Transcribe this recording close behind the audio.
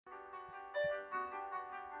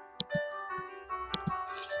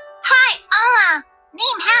Ni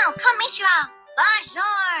hao, konnichiwa,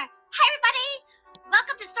 bonjour. Hi everybody,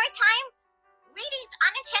 welcome to Storytime Readings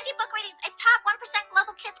on Enchanted Book Readings, a top 1%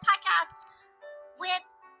 global kids podcast with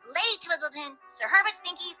Lady Twizzleton, Sir Herbert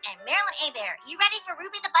Stinkies, and Marilyn A. Bear. You ready for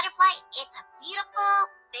Ruby the Butterfly? It's a beautiful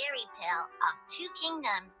fairy tale of two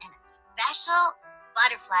kingdoms and a special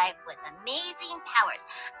butterfly with amazing powers.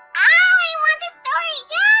 Oh, I want the story!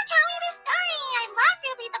 Yeah, tell me the story! I love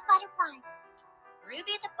Ruby the Butterfly.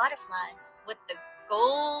 Ruby the Butterfly, with the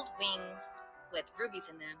gold wings with rubies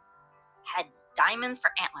in them, had diamonds for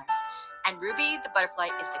antlers, and Ruby the Butterfly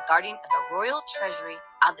is the guardian of the royal treasury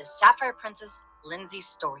of the Sapphire Princess Lindsay's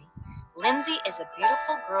story. Lindsay is a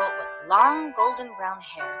beautiful girl with long golden brown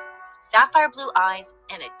hair, sapphire blue eyes,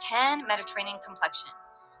 and a tan Mediterranean complexion.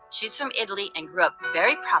 She's from Italy and grew up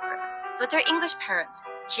very proper with her English parents,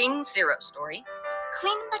 King Zero Story,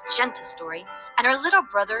 Queen Magenta Story, and her little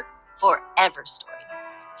brother, Forever Story.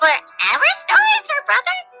 Forever Story is her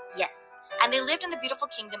brother? Yes, and they lived in the beautiful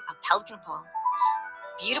kingdom of Pelican Falls.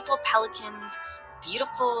 Beautiful pelicans,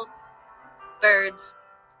 beautiful birds,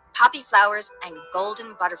 poppy flowers, and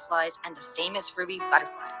golden butterflies, and the famous ruby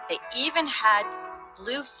butterfly. They even had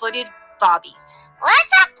blue-footed bobbies.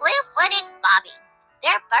 What's a blue-footed bobby?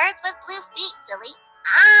 They're birds with blue feet, silly.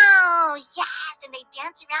 Oh, yes, and they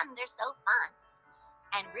dance around and they're so fun.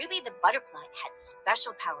 And Ruby the Butterfly had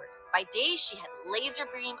special powers. By day, she had laser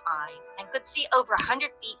beam eyes and could see over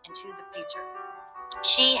 100 feet into the future.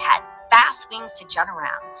 She had fast wings to jump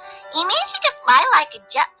around. You mean she could fly like a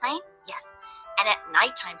jet plane? Yes. And at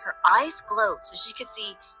nighttime, her eyes glowed so she could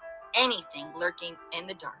see anything lurking in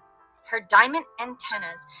the dark. Her diamond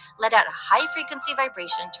antennas let out a high-frequency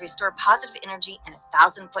vibration to restore positive energy in a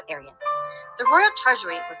 1,000-foot area. The royal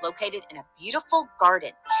treasury was located in a beautiful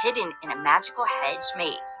garden hidden in a magical hedge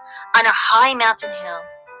maze on a high mountain hill.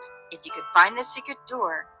 If you could find the secret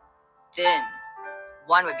door, then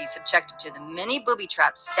one would be subjected to the many booby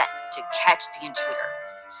traps set to catch the intruder.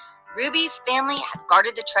 Ruby's family had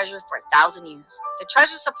guarded the treasure for 1,000 years. The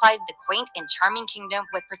treasure supplied the quaint and charming kingdom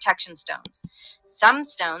with protection stones. Some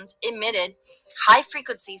stones emitted high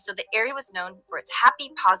frequency, so the area was known for its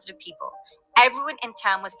happy, positive people. Everyone in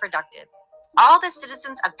town was productive. All the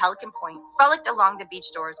citizens of Pelican Point frolicked along the beach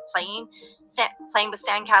shores, playing with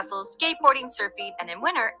sandcastles, skateboarding, surfing, and in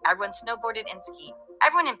winter, everyone snowboarded and skied.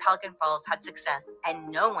 Everyone in Pelican Falls had success,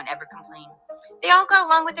 and no one ever complained. They all got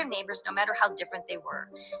along with their neighbors, no matter how different they were.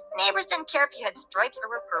 Neighbors didn't care if you had stripes or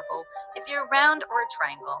were purple, if you were round or a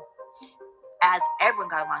triangle, as everyone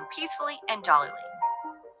got along peacefully and jollily.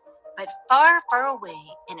 But far, far away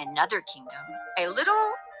in another kingdom, a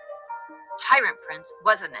little tyrant prince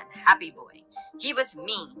wasn't an happy boy. He was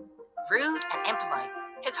mean, rude, and impolite.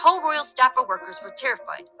 His whole royal staff of workers were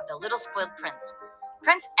terrified of the little spoiled prince,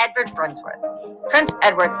 Prince Edward Brunswick. Prince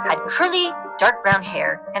Edward had curly, dark brown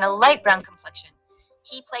hair and a light brown complexion.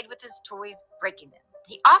 He played with his toys, breaking them.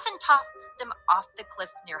 He often tossed them off the cliff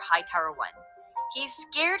near High Tower 1. He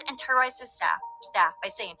scared and terrorized his staff by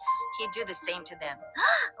saying he'd do the same to them.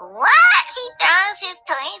 What? He throws his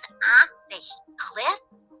toys off the cliff?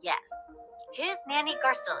 Yes. His nanny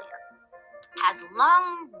Garcilia has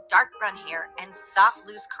long, dark brown hair and soft,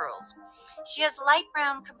 loose curls. She has light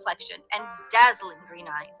brown complexion and dazzling green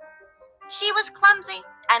eyes. She was clumsy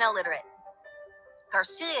and illiterate.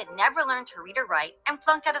 Garcilia never learned to read or write and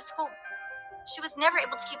flunked out of school. She was never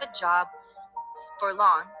able to keep a job for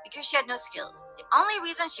long because she had no skills. The only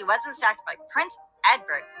reason she wasn't sacked by Prince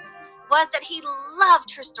Edward was that he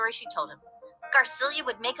loved her story she told him. Garcilia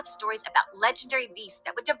would make up stories about legendary beasts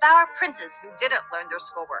that would devour princes who didn't learn their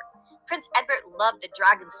schoolwork. Prince Edward loved the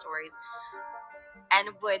dragon stories and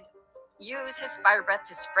would use his fire breath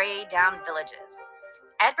to spray down villages.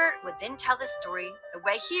 Edward would then tell the story the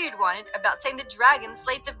way he had wanted about saying the dragons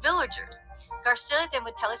slayed the villagers. Garcilia then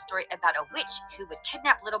would tell a story about a witch who would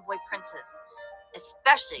kidnap little boy princes,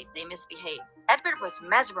 especially if they misbehaved. Edward was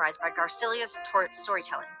mesmerized by Garcilia's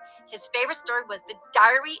storytelling. His favorite story was The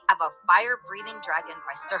Diary of a Fire-Breathing Dragon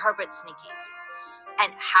by Sir Herbert Stinkies,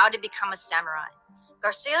 and How to Become a Samurai.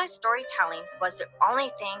 Garcilia's storytelling was the only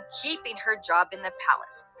thing keeping her job in the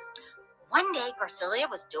palace. One day, Garcilia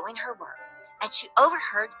was doing her work, and she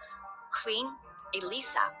overheard Queen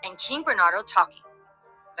Elisa and King Bernardo talking.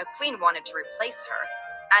 The queen wanted to replace her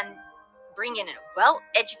and bring in a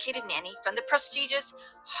well-educated nanny from the prestigious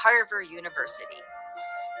Harvard University.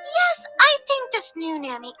 Yes, I think this new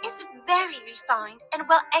nanny is very refined and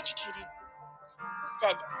well-educated,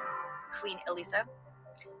 said Queen Elisa.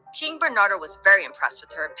 King Bernardo was very impressed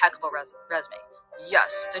with her impeccable resume.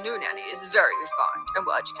 Yes, the new nanny is very refined and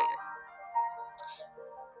well-educated.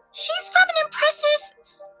 She's from an impressive,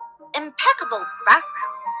 impeccable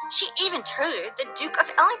background. She even tutored the Duke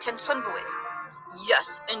of Ellington's twin boys.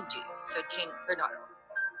 Yes, indeed, said King Bernardo.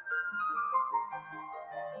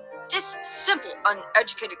 This simple,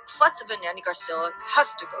 uneducated klutz of a nanny Garcilla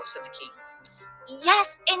has to go, said the king.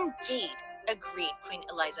 Yes, indeed, agreed Queen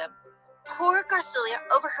Eliza. Poor Garcilia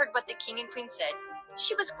overheard what the king and queen said.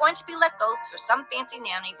 She was going to be let go, so some fancy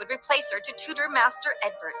nanny would replace her to tutor Master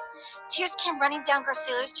Edward. Tears came running down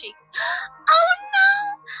Garcilia's cheek. Oh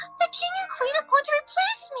no! The king and queen are going to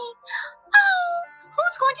replace me! Oh,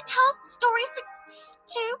 who's going to tell stories to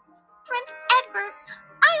Prince Edward?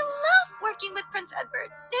 I love working with Prince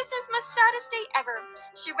Edward. This is my saddest day ever.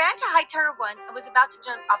 She ran to High Tower 1 and was about to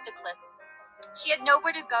jump off the cliff. She had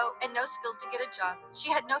nowhere to go and no skills to get a job.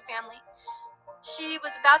 She had no family. She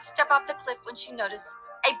was about to step off the cliff when she noticed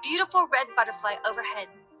a beautiful red butterfly overhead.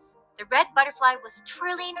 The red butterfly was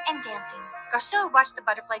twirling and dancing. Garcelle watched the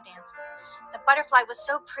butterfly dance. The butterfly was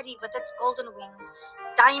so pretty with its golden wings,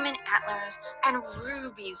 diamond antlers, and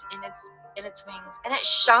rubies in its wings, and it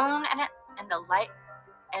shone in the light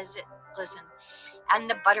as it glistened. And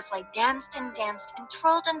the butterfly danced and danced and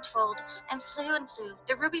twirled and flew and flew.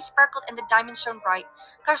 The rubies sparkled and the diamonds shone bright.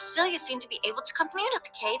 Garcilia seemed to be able to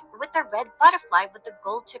communicate with the red butterfly with the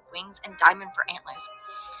gold-tipped wings and diamond for antlers.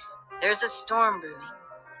 There's a storm brewing.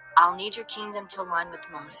 I'll need your kingdom to align with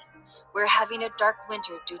mine. We're having a dark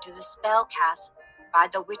winter due to the spell cast by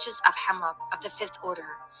the witches of Hemlock of the Fifth Order.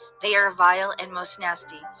 They are vile and most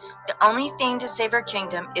nasty. The only thing to save our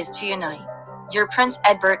kingdom is to unite. Your Prince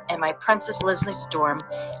Edward and my Princess Leslie Storm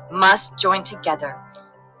must join together.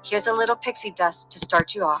 Here's a little pixie dust to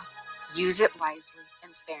start you off. Use it wisely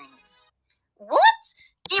and sparingly. What?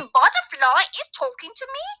 The butterfly is talking to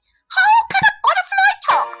me? How can a butterfly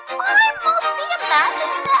talk? I must be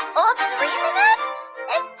imagining it or dreaming it.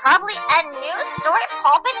 It's probably a new story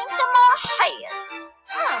popping into my head.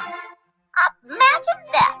 Imagine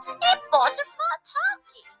that. A butterfly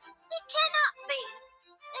talking. It cannot be.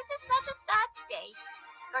 This is such a sad day.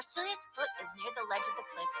 Garcilia's foot is near the ledge of the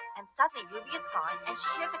cliff, and suddenly Ruby is gone, and she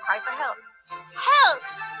hears a cry for help. Help!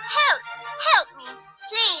 Help! Help me!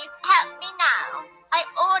 Please help me now! I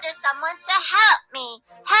order someone to help me!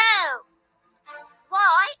 Help!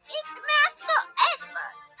 Why, it's Master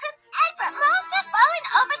Edward! Prince Edward must have fallen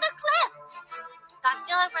over the cliff!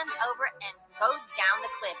 Garcilia runs over and goes down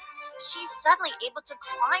the cliff. She's suddenly able to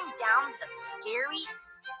climb down the scary,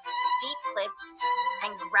 steep cliff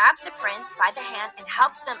and grabs the prince by the hand and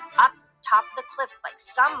helps him up top of the cliff like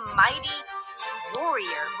some mighty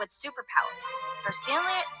warrior with superpowers.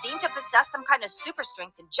 Garcilia seemed to possess some kind of super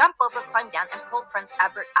strength to jump over, climb down, and pull Prince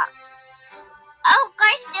Edward up. Oh,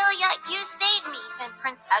 Garcilia, you saved me, said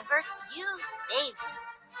Prince Edward. You saved me.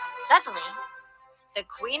 Suddenly, the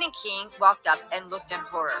queen and king walked up and looked in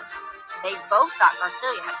horror. They both thought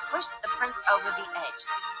Garcilia had pushed the prince over the edge.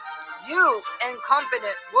 You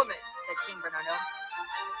incompetent woman, said King Bernardo.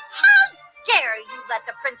 How dare you let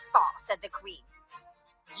the prince fall, said the queen.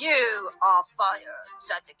 You are fired,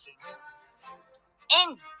 said the king.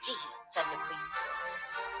 Indeed, said the queen.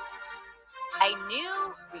 A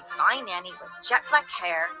new, refined nanny with jet black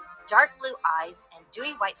hair, dark blue eyes, and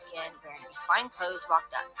dewy white skin wearing refined clothes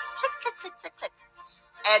walked up. Click, click, click, click, click.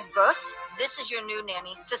 Edward, this is your new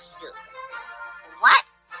nanny, Cecilia. What?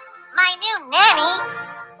 My new nanny?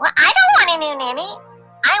 Well, I don't want a new nanny.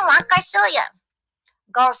 I want Garcilia.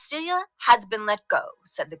 Garcilia has been let go,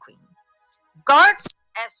 said the queen. Guards,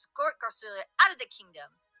 escort Garcilia out of the kingdom,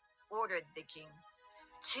 ordered the king.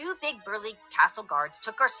 Two big burly castle guards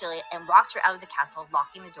took Garcilia and walked her out of the castle,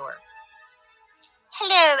 locking the door.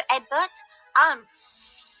 Hello, Edward. I'm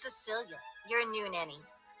Cecilia, your new nanny.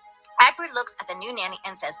 Edward looks at the new nanny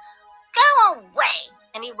and says, Go away!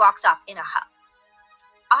 And he walks off in a huff.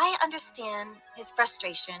 I understand his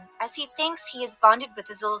frustration as he thinks he is bonded with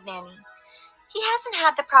his old nanny. He hasn't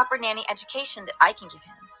had the proper nanny education that I can give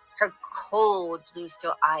him. Her cold blue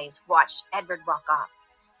still eyes watched Edward walk off.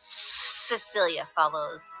 Cecilia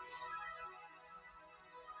follows.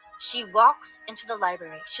 She walks into the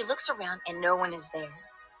library. She looks around and no one is there.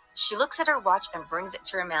 She looks at her watch and brings it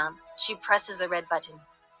to her mouth. She presses a red button.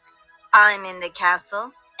 I'm in the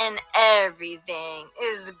castle and everything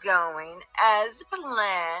is going as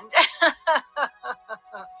planned.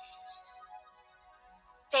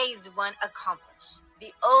 Phase 1 accomplished.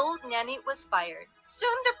 The old nanny was fired.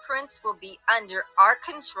 Soon the prince will be under our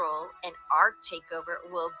control and our takeover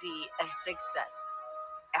will be a success.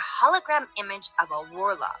 A hologram image of a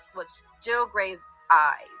warlock with still gray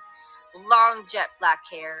eyes, long jet black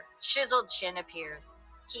hair, chiseled chin appears.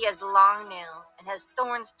 He has long nails and has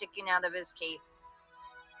thorns sticking out of his cape.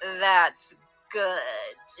 That's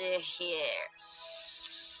good to hear,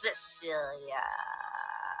 Cecilia.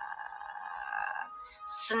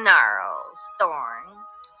 snarls Thorn,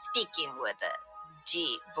 speaking with a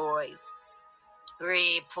deep voice.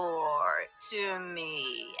 Report to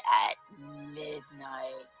me at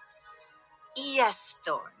midnight. Yes,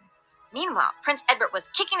 Thorn. Meanwhile, Prince Edward was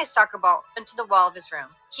kicking his soccer ball into the wall of his room.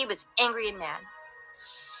 He was angry and mad.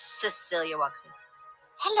 Cecilia walks in.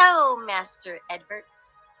 Hello, Master Edward.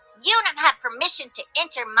 You don't have permission to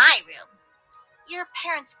enter my room. Your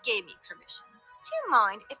parents gave me permission. Do you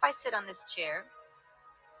mind if I sit on this chair?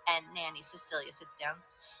 And Nanny Cecilia sits down.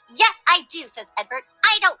 Yes, I do, says Edward.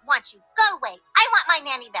 I don't want you. Go away. I want my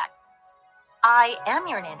nanny back. I am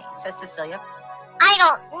your nanny, says Cecilia. I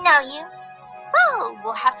don't know you. Well,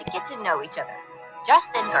 we'll have to get to know each other.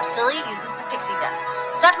 Just then, Garcilia uses the pixie dust.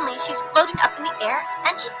 Suddenly, she's floating up in the air,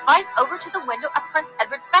 and she flies over to the window of Prince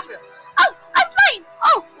Edward's bedroom. Oh, I'm flying!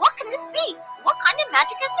 Oh, what can this be? What kind of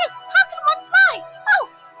magic is this? How can one fly? Oh,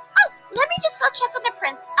 let me just go check on the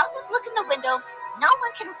prince. I'll just look in the window. No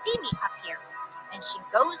one can see me up here. And she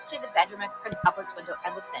goes to the bedroom of Prince Edward's window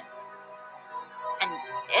and looks in. And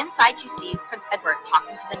inside, she sees Prince Edward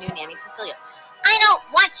talking to the new nanny, Cecilia. I don't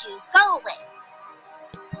want you. Go away.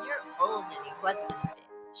 Your old nanny wasn't a fit.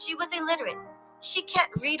 She was illiterate. She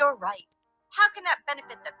can't read or write. How can that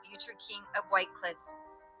benefit the future king of White Cliffs?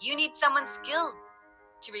 You need someone skilled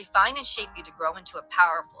to refine and shape you to grow into a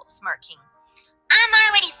powerful, smart king. I'm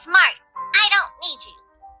already smart. I don't need you.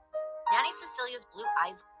 Nanny Cecilia's blue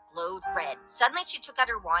eyes glowed red. Suddenly she took out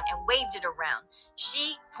her wand and waved it around.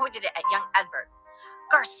 She pointed it at young Edward.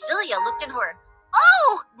 Garcilia looked in horror.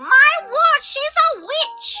 Oh, my lord, she's a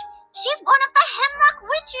witch. She's one of the Hemlock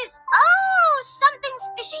witches. Oh, something's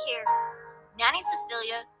fishy here. Nanny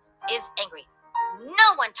Cecilia is angry. No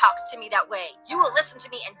one talks to me that way. You will listen to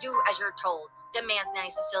me and do as you're told, demands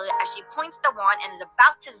Nanny Cecilia as she points the wand and is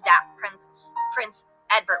about to zap Prince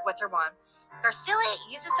Edward with her wand. Garcilia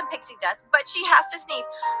uses some pixie dust, but she has to sneeze.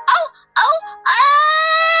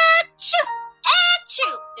 Achoo!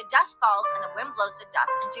 Achoo! The dust falls and the wind blows the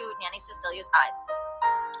dust into Nanny Cecilia's eyes.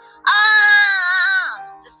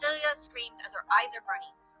 Ah! Cecilia screams as her eyes are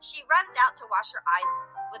burning. She runs out to wash her eyes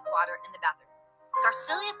with water in the bathroom.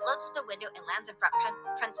 Garcilia floats to the window and lands in front of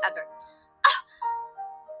Prince Edward.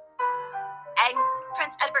 And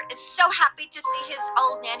Prince Edward is so happy to see his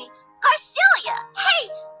old nanny. Garcilia!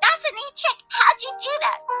 Hey, that's a neat trick. How'd you do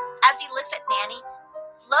that? As he looks at Nanny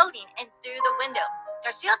floating in through the window.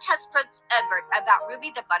 Garcilia tells Prince Edward about Ruby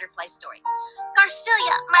the butterfly story.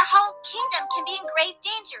 Garcilia, my whole kingdom can be in grave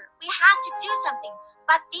danger. We have to do something,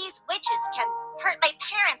 but these witches can hurt my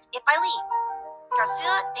parents if I leave.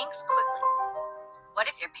 Garcilia thinks quickly. What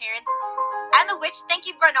if your parents and the witch think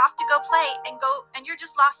you've run off to go play and you're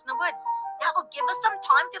just lost in the woods? That will give us some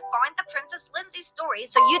time to find the Princess Lindsay's story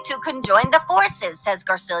so you two can join the forces, says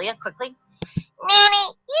Garcilia quickly. Nanny,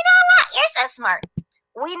 you know what? You're so smart.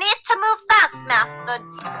 We need to move fast, Master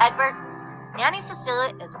Edward. Nanny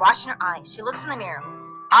Cecilia is washing her eyes. She looks in the mirror.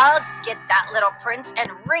 I'll get that little prince and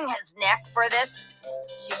wring his neck for this.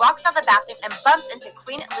 She walks out of the bathroom and bumps into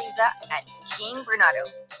Queen Eliza and King Bernardo.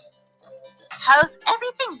 How's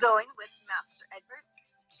everything going with Master Edward?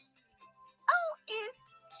 Oh, is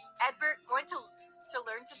Edward going to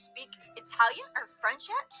learn to speak Italian or French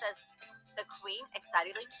yet? Says the Queen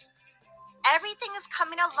excitedly. Everything is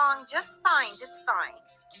coming along just fine,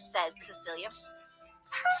 says Cecilia.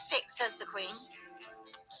 Perfect, says the Queen.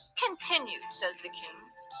 Continue, says the King.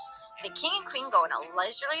 The King and Queen go on a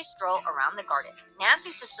leisurely stroll around the garden.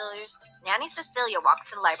 Nanny Cecilia walks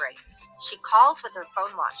to the library. She calls with her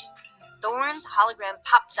phone watch. Thorn's hologram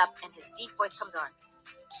pops up and his deep voice comes on.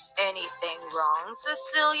 Anything wrong,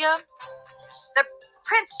 Cecilia? The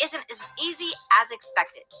prince isn't as easy as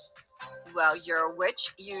expected. Well, you're a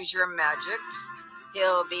witch. Use your magic.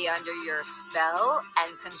 He'll be under your spell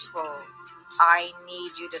and control. I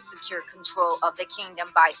need you to secure control of the kingdom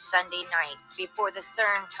by Sunday night before the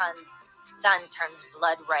sun turns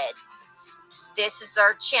blood red. This is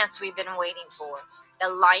our chance we've been waiting for. The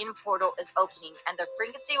lion portal is opening and the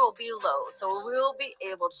frequency will be low, so we'll be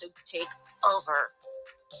able to take over.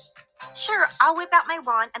 Sure, I'll whip out my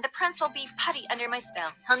wand and the prince will be putty under my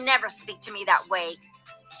spell. He'll never speak to me that way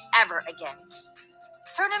ever again.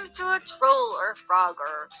 Turn him into a troll or a frog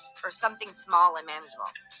or something small and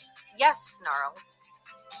manageable. Yes, Snarls.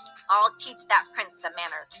 I'll teach that prince some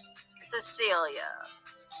manners. Cecilia,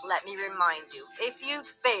 let me remind you, if you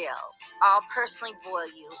fail, I'll personally boil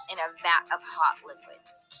you in a vat of hot liquid.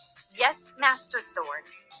 Yes, Master Thorn.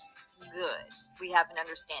 Good. We have an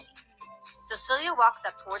understanding. Cecilia walks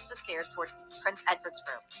up towards the stairs toward Prince Edward's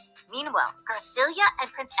room. Meanwhile, Garcilia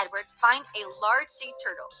and Prince Edward find a large sea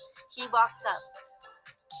turtle. He walks up.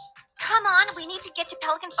 Come on, we need to get to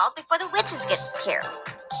Pelican Falls before the witches get here.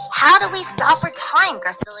 How do we stop our time?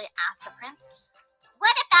 Garcilia asked the prince.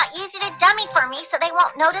 What about using a dummy for me so they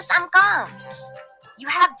won't notice I'm gone? You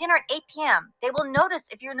have dinner at 8 p.m. They will notice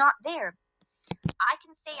if you're not there. I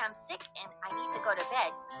can say I'm sick and I need to go to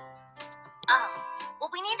bed. Oh, well,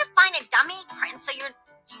 we need to find a dummy prince so you're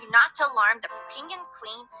not to alarm the king and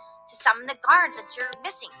queen to summon the guards that you're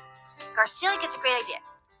missing. Garcilia gets a great idea.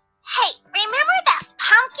 Hey, remember that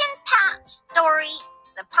pumpkin patch story,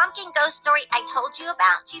 the pumpkin ghost story I told you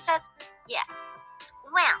about? She says, yeah.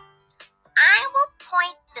 Well, I will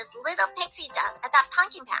point this little pixie dust at that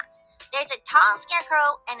pumpkin patch. There's a tall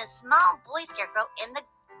scarecrow and a small boy scarecrow in the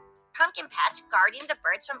pumpkin patch guarding the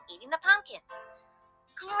birds from eating the pumpkin.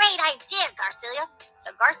 Great idea, Garcilia.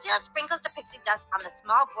 So Garcilia sprinkles the pixie dust on the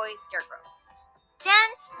small boy scarecrow.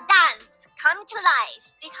 Dance, dance, come to life.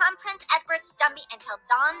 Become Prince Edward's dummy until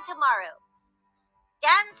dawn tomorrow.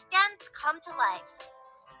 Dance, dance, come to life.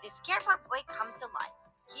 The scarecrow boy comes to life.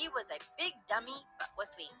 He was a big dummy, but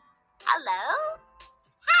was sweet. Hello?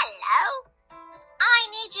 Hello? I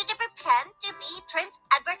need you to pretend to be Prince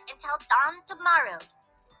Edward until dawn tomorrow.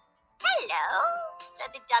 Hello,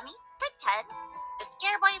 said the dummy. Pretend. The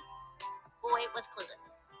scarecrow boy was clueless.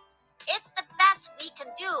 It's the best we can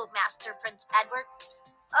do, Master Prince Edward.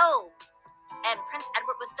 Oh, and Prince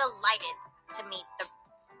Edward was delighted to meet the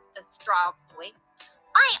straw boy.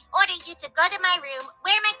 I order you to go to my room,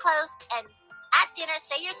 wear my clothes, and at dinner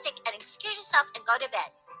say you're sick and excuse yourself and go to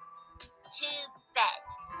bed. To bed.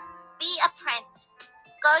 Be a prince.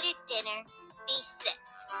 Go to dinner. Be sick.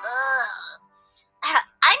 Ugh.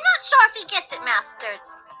 I'm not sure if he gets it, Master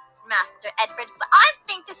Edward, but I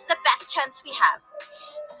think this is the best chance we have.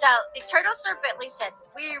 So the turtle serpently said,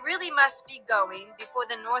 we really must be going before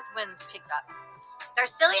the north winds pick up.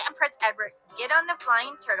 Garcilia and Prince Edward get on the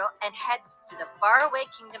flying turtle and head to the faraway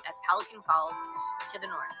kingdom of Pelican Falls to the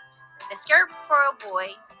north. The scarecrow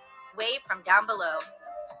boy waved from down below,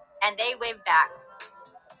 and they waved back.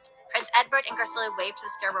 Prince Edward and Garcilia waved to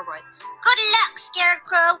the scarecrow boy. Good luck,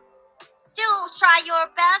 Scarecrow. Do try your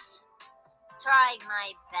best. Try my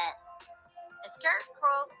best. The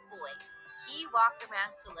scarecrow boy, he walked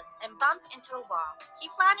around clueless and bumped into a wall. He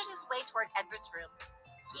flounders his way toward Edward's room.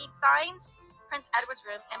 He finds Prince Edward's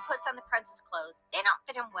room and puts on the prince's clothes. They don't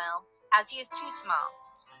fit him well, as he is too small.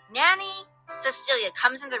 Nanny Cecilia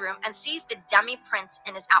comes in the room and sees the dummy prince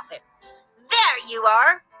in his outfit. There you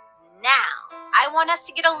are! Now, I want us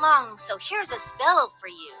to get along, so here's a spell for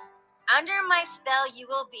you. Under my spell you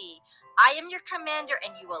will be. I am your commander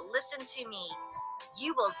and you will listen to me.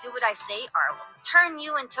 You will do what I say or I will turn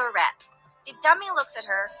you into a rat. The dummy looks at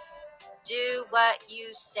her. Do what you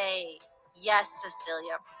say. Yes,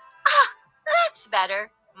 Cecilia. Ah, that's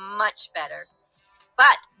better. Much better.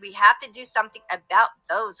 But we have to do something about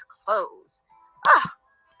those clothes. Ah,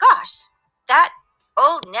 gosh, that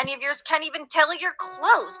old nanny of yours can't even tailor your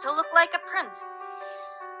clothes to look like a prince.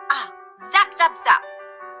 Ah, zap, zap, zap.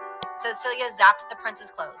 Cecilia zaps the prince's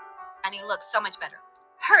clothes, and he looks so much better.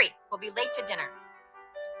 Hurry, we'll be late to dinner.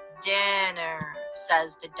 Dinner,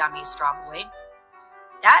 says the dummy straw boy.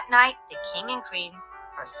 That night, the king and queen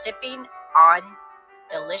are sipping on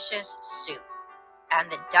delicious soup, and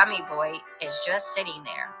the dummy boy is just sitting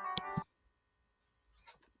there.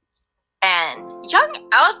 And young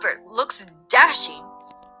Albert looks dashing.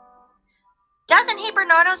 Doesn't he,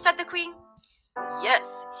 Bernardo? Said the queen.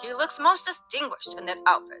 Yes, he looks most distinguished in that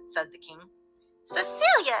outfit, said the king.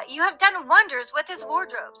 Cecilia, you have done wonders with his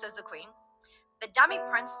wardrobe, says the queen. The dummy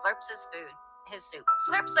prince slurps his soup.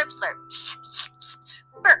 Slurp, slurp, slurp.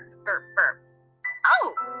 Burp, burp, burp.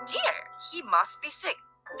 Oh, dear, he must be sick.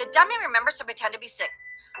 The dummy remembers to pretend to be sick.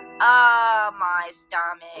 My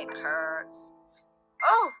stomach hurts.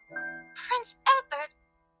 Oh, Prince Albert,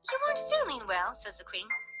 you aren't feeling well, says the queen.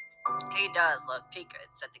 He does look peaked,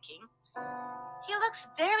 said the king. He looks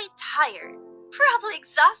very tired, probably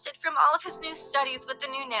exhausted from all of his new studies with the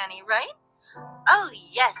new nanny, right? Oh,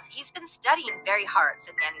 yes, he's been studying very hard,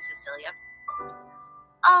 said Nanny Cecilia.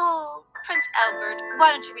 Oh, Prince Albert,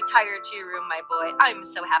 why don't you retire to your room, my boy? I'm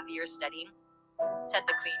so happy you're studying, said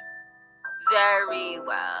the queen. Very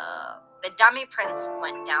well. The dummy prince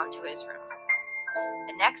went down to his room.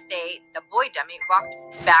 The next day, the boy dummy walked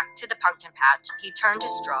back to the pumpkin patch. He turned to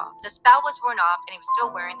straw. The spell was worn off, and he was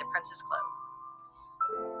still wearing the prince's clothes.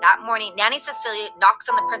 That morning, Nanny Cecilia knocks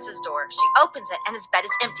on the prince's door. She opens it, and his bed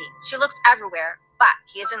is empty. She looks everywhere, but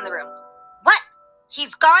he is in the room. What?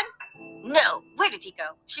 He's gone? No. Where did he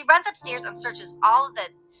go? She runs upstairs and searches all of the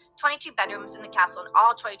 22 bedrooms in the castle and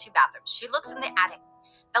all 22 bathrooms. She looks in the attic,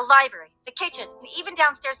 the library, the kitchen, and even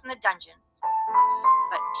downstairs in the dungeon.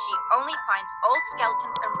 But she only finds old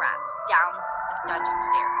skeletons and rats down the dungeon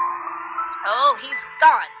stairs. Oh, he's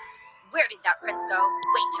gone! Where did that prince go?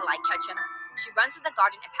 Wait till I catch him. She runs to the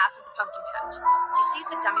garden and passes the pumpkin patch. She sees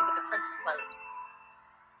the dummy with the prince's clothes,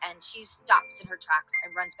 and she stops in her tracks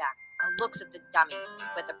and runs back and looks at the dummy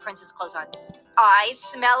with the prince's clothes on. I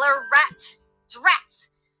smell a rat!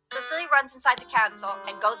 Drats! Cecilia runs inside the castle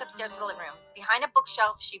and goes upstairs to the living room. Behind a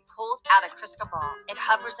bookshelf, she pulls out a crystal ball. It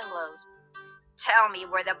hovers and glows. Tell me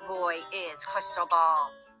where the boy is, crystal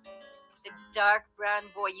ball. The dark brown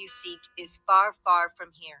boy you seek is far, far from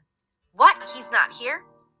here. What? He's not here?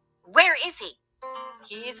 Where is he?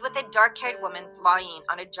 He is with a dark-haired woman flying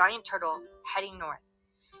on a giant turtle heading north.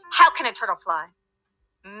 How can a turtle fly?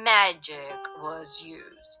 Magic was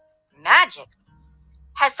used. Magic?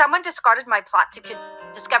 Has someone discovered my plot to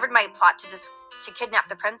kidnap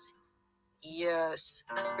the prince? Yes,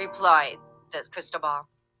 replied the crystal ball.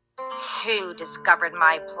 Who discovered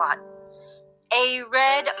my plot? A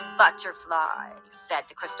red butterfly, said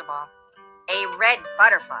the crystal ball. A red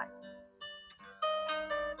butterfly?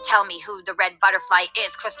 Tell me who the red butterfly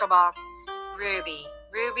is, crystal ball. Ruby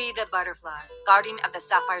the butterfly, guardian of the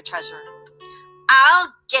sapphire treasure.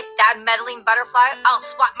 I'll get that meddling butterfly. I'll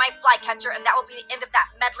swat my flycatcher, and that will be the end of that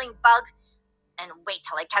meddling bug. And wait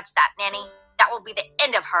till I catch that nanny. That will be the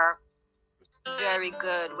end of her. Very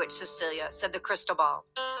good, Witch Cecilia, said the crystal ball.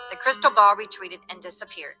 The crystal ball retreated and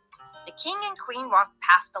disappeared. The king and queen walked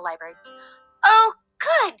past the library. Oh,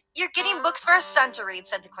 good! You're getting books for our son to read,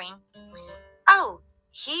 said the queen. Oh,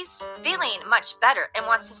 he's feeling much better and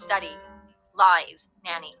wants to study. Lies,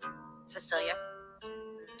 Nanny, Cecilia.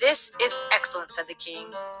 This is excellent, said the king.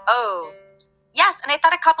 Oh, yes, and I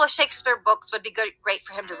thought a couple of Shakespeare books would be great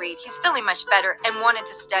for him to read. He's feeling much better and wanted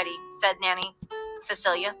to study, said Nanny,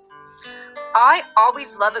 Cecilia. I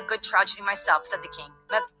always love a good tragedy myself, said the king.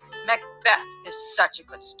 Macbeth is such a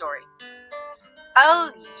good story.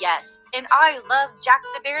 Oh, yes, and I love Jack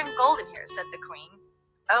the Bear and Goldenhair, said the queen.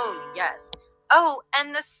 Oh, yes. Oh,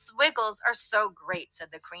 and the Swiggles are so great, said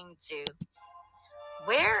the queen, too.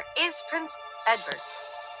 Where is Prince Edward?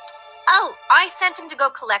 Oh, I sent him to go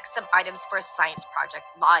collect some items for a science project,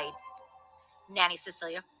 lied Nanny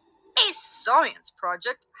Cecilia. A science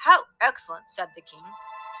project? How excellent, said the king.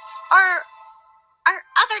 Our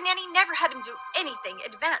other nanny never had him do anything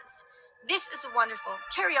advanced. This is wonderful.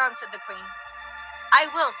 Carry on, said the queen. I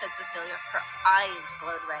will, said Cecilia. Her eyes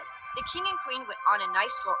glowed red. The king and queen went on a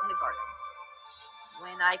nice stroll in the gardens.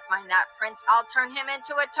 When I find that prince, I'll turn him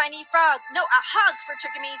into a tiny frog. No, a hug for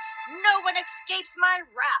tricking me. No one escapes my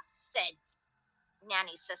wrath, said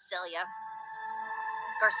Nanny Cecilia.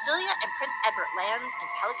 Garcilia and Prince Edward land in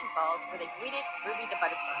Pelican Falls, where they greeted Ruby the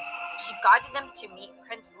butterfly. She guided them to meet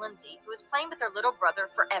Prince Lindsay, who was playing with their little brother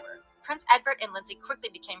forever. Prince Edward and Lindsay quickly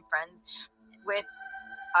became friends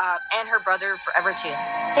and her brother forever too.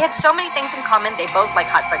 They had so many things in common. They both liked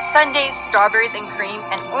hot fudge sundaes, strawberries and cream,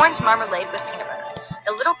 and orange marmalade with peanut butter.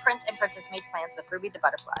 The little prince and princess made plans with Ruby the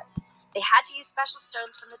butterfly. They had to use special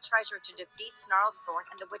stones from the treasure to defeat Snarl's Thorn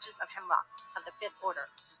and the witches of Hemlock of the Fifth Order.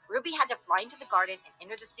 Ruby had to fly into the garden and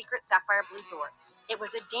enter the secret sapphire blue door. It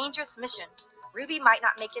was a dangerous mission. Ruby might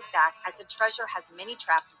not make it back, as the treasure has many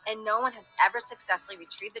traps, and no one has ever successfully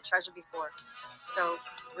retrieved the treasure before. So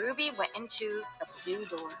Ruby went into the blue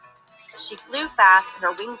door. She flew fast, and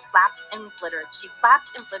her wings flapped and flittered. She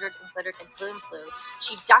flapped and flittered and flittered and flew.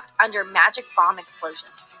 She ducked under magic bomb explosion.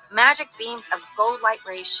 Magic beams of gold light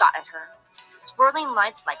rays shot at her. Swirling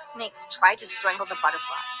lights like snakes tried to strangle the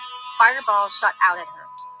butterfly. Fireballs shot out at her.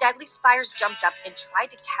 Deadly spiders jumped up and tried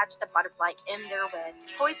to catch the butterfly in their web.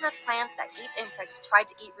 Poisonous plants that eat insects tried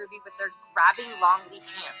to eat Ruby with their grabbing long leaf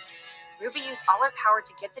hands. Ruby used all her power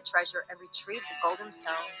to get the treasure and retrieve the golden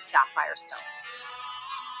stones, sapphire stones,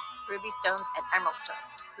 ruby stones, and emerald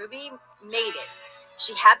stones. Ruby made it.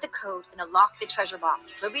 She had the code and unlocked the treasure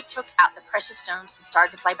box. Ruby took out the precious stones and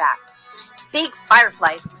started to fly back. Big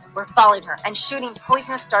fireflies were following her and shooting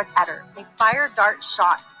poisonous darts at her. A fire dart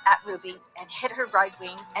shot at Ruby and hit her right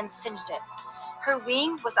wing and singed it. Her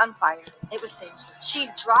wing was on fire. It was singed. She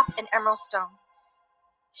dropped an emerald stone.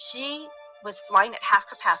 She was flying at half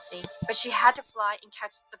capacity, but she had to fly and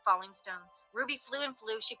catch the falling stone. Ruby flew and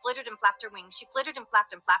flew. She flittered and flapped her wings. She flittered and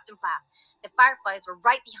flapped and flapped and flapped. The fireflies were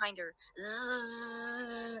right behind her.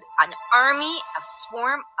 Zzz, an army of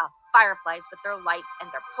swarm of fireflies with their lights and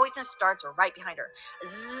their poisonous darts were right behind her.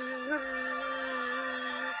 Zzz.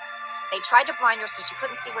 They tried to blind her so she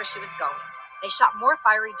couldn't see where she was going. They shot more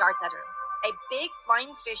fiery darts at her. A big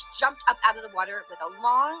flying fish jumped up out of the water with a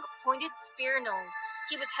long, pointed spear nose.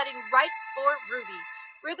 He was heading right for Ruby.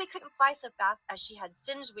 Ruby couldn't fly so fast as she had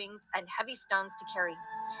singed wings and heavy stones to carry.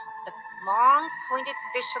 The long, pointed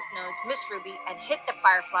fishhook nose missed Ruby and hit the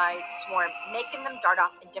firefly swarm, making them dart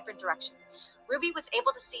off in different directions. Ruby was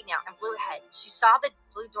able to see now and flew ahead. She saw the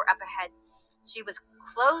blue door up ahead. She was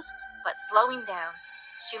close, but slowing down.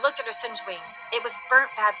 She looked at her singed wing. It was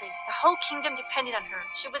burnt badly. The whole kingdom depended on her.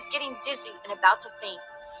 She was getting dizzy and about to faint.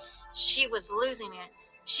 She was losing it.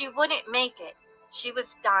 She wouldn't make it. She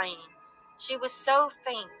was dying. She was so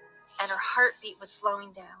faint, and her heartbeat was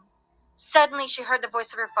slowing down. Suddenly, she heard the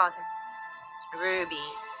voice of her father. Ruby,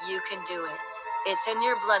 you can do it. It's in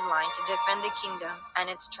your bloodline to defend the kingdom and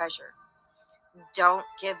its treasure. Don't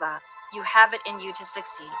give up. You have it in you to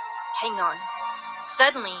succeed. Hang on.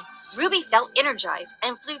 Suddenly, Ruby felt energized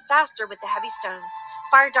and flew faster with the heavy stones.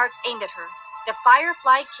 Fire darts aimed at her. The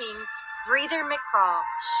Firefly King, Breather McCraw,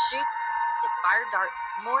 shoots the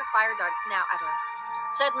more fire darts now at her.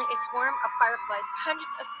 Suddenly, a swarm of fireflies,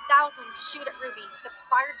 hundreds of thousands, shoot at Ruby. The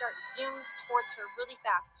fire dart zooms towards her really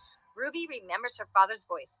fast. Ruby remembers her father's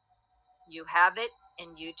voice. You have it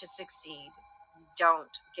in you to succeed.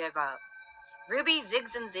 Don't give up. Ruby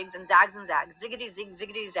zigs and zags and zags, ziggity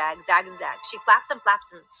zag, zag and zag. She flaps and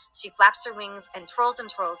flaps and she flaps her wings and twirls and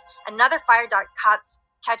twirls. Another fire dart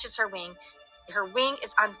catches her wing. Her wing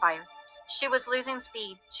is on fire. She was losing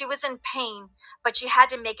speed. She was in pain, but she had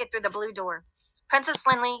to make it through the blue door. Princess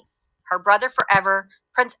Linley, her brother forever,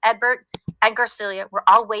 Prince Edbert, and Garcilia were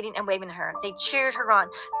all waiting and waving at her. They cheered her on.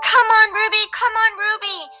 Come on, Ruby,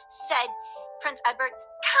 said Prince Edbert.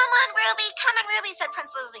 Come on, Ruby, said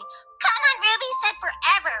Prince Linley. Come on, Ruby, said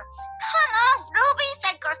Forever. Come on, Ruby,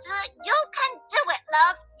 said Garcilia. You can do it,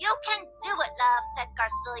 love. You can do it, love, said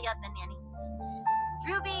Garcilia the nanny.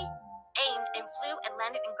 Ruby aimed and flew and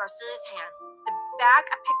landed in Garcilia's hand. The bag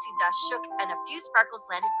of pixie dust shook and a few sparkles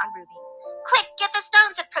landed on Ruby. Quick, get the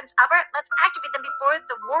stones, said Prince Albert. Let's activate them before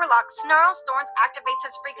the warlock Snarls Thorns activates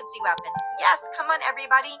his frequency weapon. Yes, come on,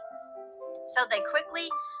 everybody. So they quickly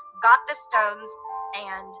got the stones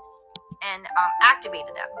and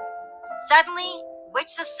activated them. Suddenly, Witch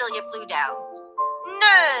Cecilia flew down.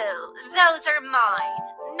 No, those are mine.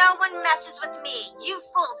 No one messes with me. You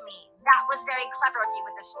fooled me. That was very clever of you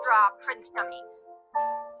with the straw prince dummy.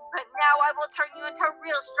 But now I will turn you into a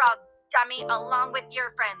real straw dummy along with your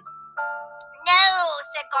friends. No,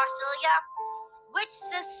 said Garcilia. Witch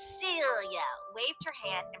Cecilia waved her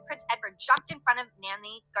hand, and Prince Edward jumped in front of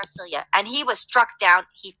Nanny Garcilia, and he was struck down.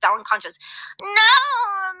 He fell unconscious. No,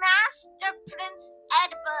 Master Prince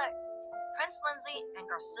Edward. Prince Lindsay and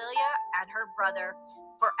Garcilia and her brother,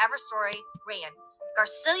 Forever Story, ran.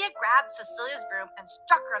 Garcilia grabbed Cecilia's broom and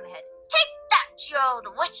struck her on the head. Take that, you old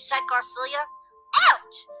witch, said Garcilia.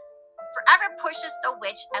 Ouch! Forever pushes the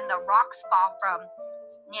witch, and the rocks fall from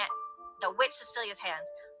the witch Cecilia's hands.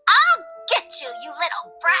 I'll get you, you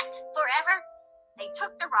little brat, Forever. They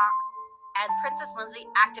took the rocks, and Princess Lindsay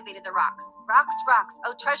activated the rocks. Rocks, rocks,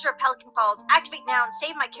 oh treasure of Pelican Falls, activate now and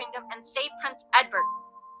save my kingdom and save Prince Edward.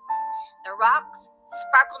 The rocks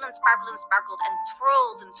sparkled and sparkled and sparkled, and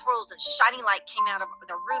twirls and shining light came out of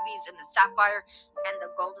the rubies and the sapphire and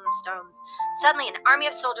the golden stones. Suddenly, an army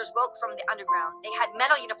of soldiers woke from the underground. They had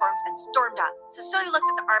metal uniforms and stormed up. Cecilia looked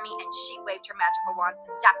at the army, and she waved her magical wand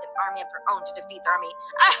and zapped an army of her own to defeat the army.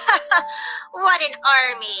 What an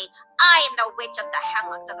army! I am the witch of the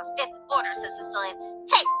Hemlocks of the Fifth Order, said Cecilia.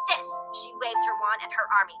 Take this! She waved her wand at her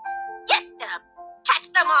army. Get them!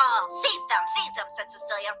 Catch them all! Seize them, said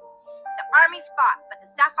Cecilia. The armies fought, but the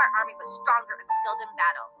Sapphire army was stronger and skilled in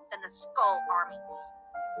battle than the Skull army.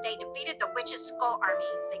 They defeated the witch's Skull army.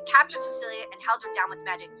 They captured Cecilia and held her down with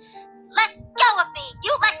magic. Let go of me!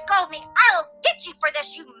 You let go of me! I'll get you for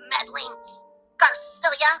this, you meddling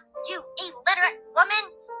Garcilia! You illiterate woman!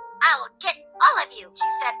 I will get all of you, she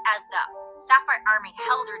said as the Sapphire army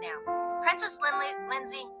held her down. Princess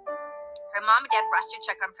Lindsay, her mom and dad rushed to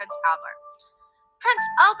check on Prince Albert. Prince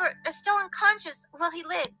Albert is still unconscious. Will he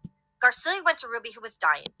live? Garcilia went to Ruby, who was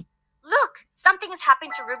dying. Look, something is happening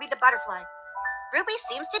to Ruby the butterfly. Ruby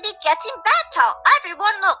seems to be getting better.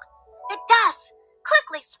 Everyone look. The dust.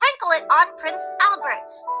 Quickly sprinkle it on Prince Albert,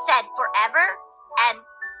 said Forever and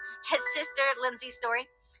his sister Lindsay's story.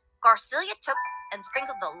 Garcilia took and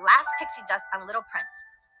sprinkled the last pixie dust on Little Prince.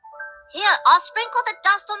 Here, I'll sprinkle the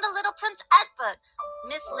dust on the Little Prince Edward.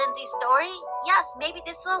 Miss Lindsay's story? Yes, maybe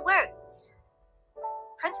this will work.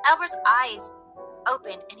 Prince Albert's eyes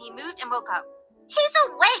opened, and he moved and woke up. He's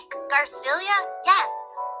awake, Garcilia. Yes.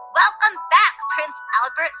 Welcome back, Prince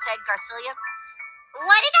Albert, said Garcilia.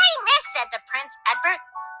 What did I miss, said the Prince Edward.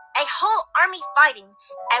 A whole army fighting,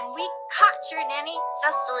 and we caught your nanny,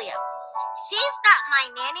 Cecilia. She's not my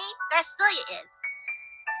nanny, Garcilia is.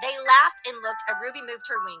 They laughed and looked, and Ruby moved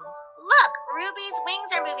her wings. Look, Ruby's wings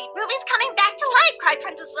are moving. Ruby's coming back to life, cried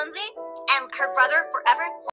Princess Lindsay. And her brother, Forever,